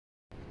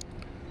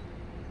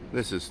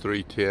This is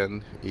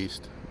 310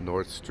 East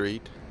North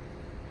Street.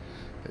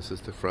 This is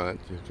the front.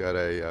 You've got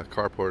a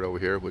carport over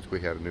here, which we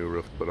had a new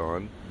roof put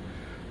on.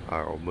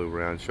 I'll move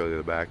around and show you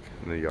the back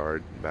and the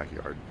yard,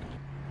 backyard.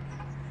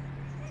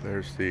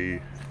 There's the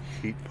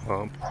heat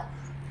pump,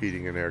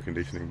 heating and air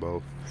conditioning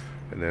both,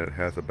 and then it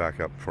has a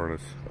backup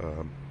furnace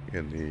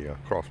in the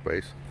crawl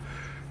space.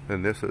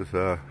 And this is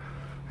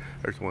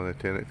there's one of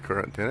the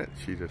current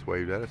tenants. She just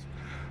waved at us.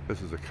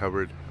 This is a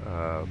covered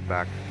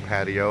back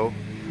patio,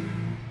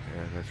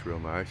 and that's real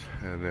nice.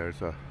 And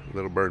there's a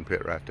little burn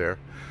pit right there.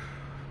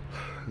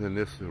 And then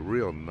this is a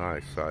real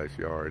nice size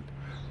yard.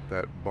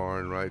 That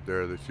barn right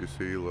there that you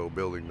see, a little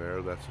building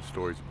there, that's a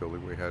storage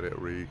building. We had it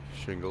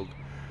re-shingled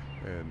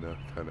and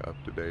kind of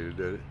up to date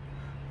did it,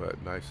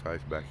 but nice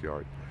size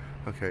backyard.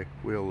 Okay,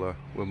 we'll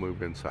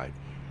move inside.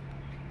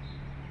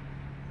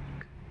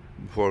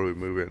 Before we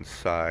move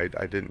inside,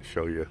 I didn't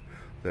show you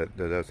that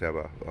does have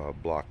a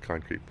block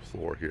concrete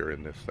floor here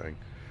in this thing,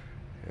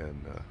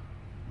 and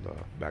the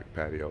back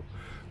patio.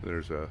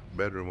 There's a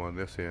bedroom on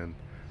this end,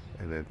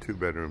 and then two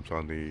bedrooms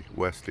on the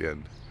west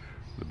end.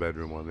 The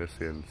bedroom on this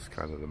end is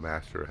kind of the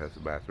master, has a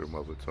bathroom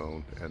of its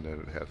own, and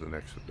then it has an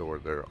exit door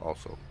there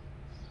also.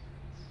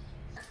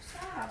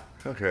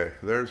 Okay,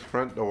 there's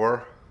front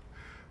door.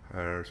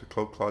 There's a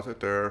coat closet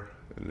there,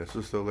 and this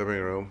is the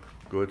living room,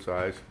 good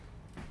size.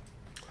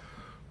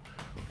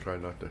 I'll try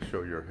not to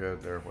show your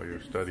head there while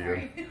you're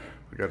studying.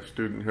 We got a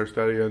student here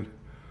studying.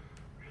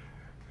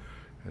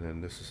 And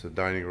then this is the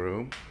dining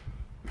room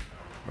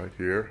right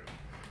here.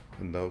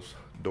 And those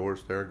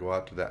doors there go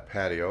out to that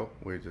patio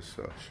we just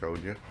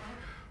showed you.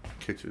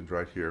 Kitchen's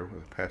right here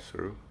with a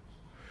pass-through.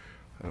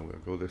 And we'll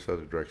go this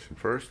other direction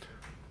first.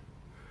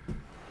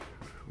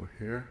 Over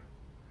here.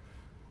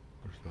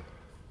 There's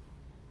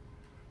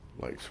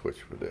the light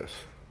switch for this.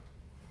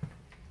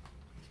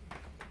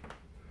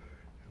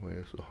 Anyway,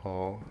 there's the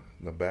hall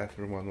and the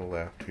bathroom on the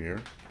left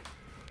here.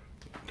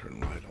 Turn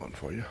the light on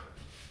for you.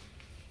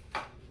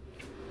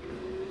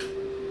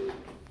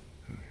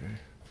 Okay.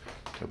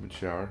 Tub and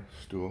shower,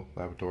 stool,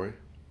 lavatory.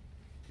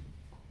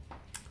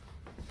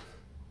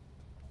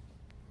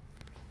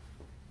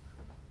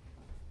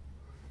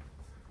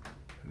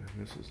 And then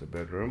this is the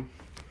bedroom.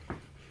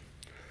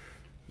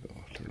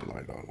 I'll turn the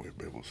light on, we'll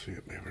be able to see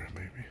it maybe.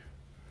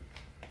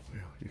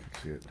 Well, you can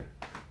see it.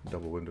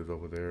 Double windows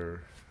over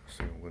there,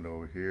 single window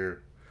over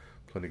here,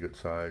 plenty good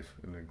size,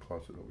 and then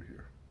closet over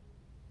here.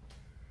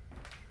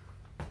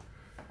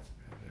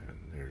 And then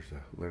there's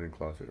a linen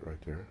closet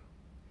right there.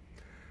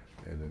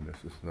 And then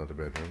this is another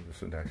bedroom.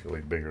 This is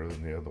actually bigger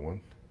than the other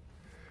one.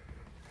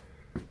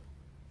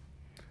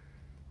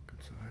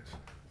 Good size.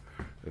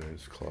 And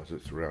there's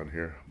closets around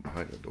here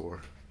behind the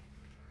door.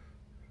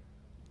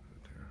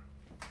 Right there.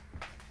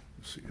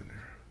 You see in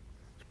there.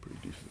 It's pretty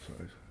decent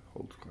size.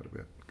 Holds quite a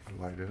bit. Got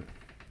a light in it.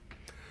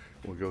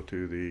 We'll go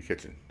to the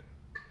kitchen.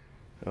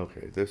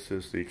 Okay, this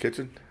is the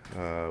kitchen.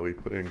 We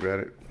put in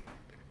granite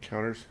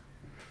counters,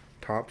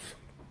 tops.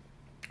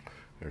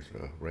 There's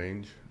a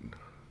range,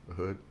 a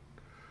hood,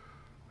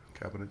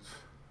 cabinets,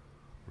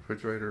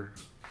 refrigerator,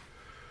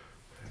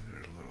 and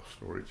there's a little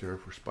storage there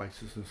for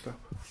spices and stuff.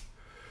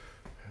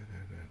 And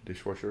then a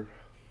dishwasher.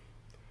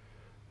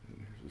 And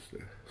here's just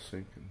the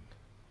sink and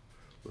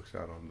looks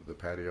out onto the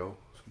patio.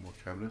 Some more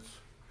cabinets.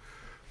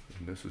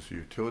 And this is the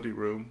utility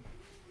room.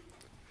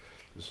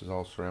 This is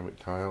all ceramic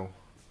tile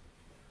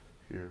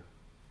here.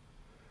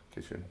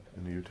 Kitchen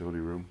and the utility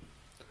room.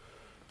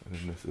 And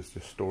then this is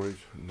just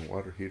storage and the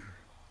water heater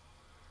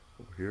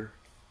over here.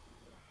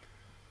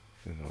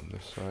 And on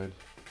this side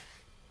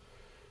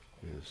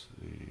is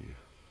the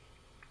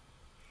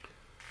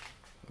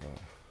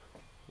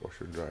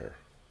washer and dryer.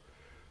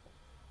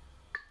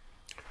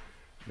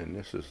 And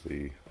this is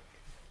the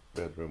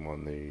bedroom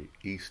on the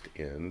east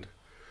end.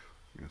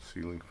 You got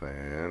ceiling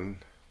fan.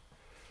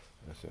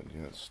 That's it.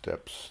 You got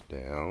steps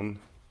down.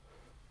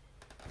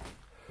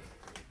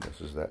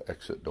 This is that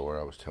exit door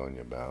I was telling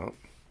you about.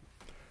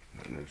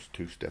 And there's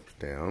 2 steps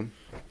down,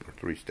 or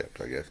 3 steps,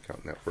 I guess,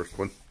 counting that first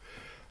one.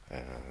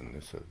 And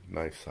it's a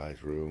nice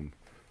size room,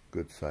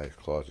 good size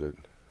closet.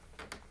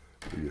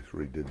 We just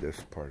redid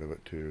this part of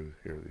it too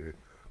here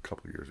a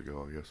couple years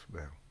ago, I guess.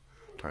 Now,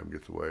 time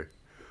gets away.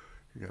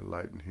 You got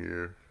light in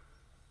here,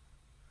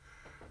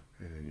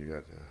 and then you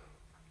got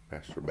the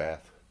master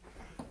bath,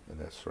 and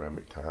that's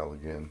ceramic tile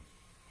again.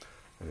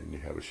 And then you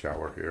have a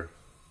shower here.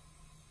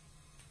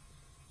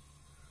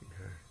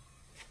 Okay.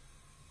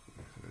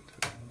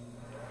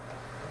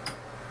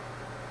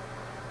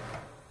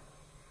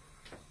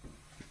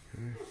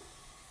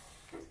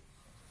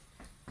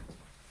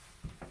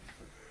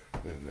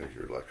 And there's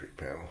your electric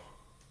panel.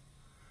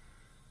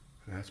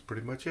 And that's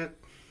pretty much it.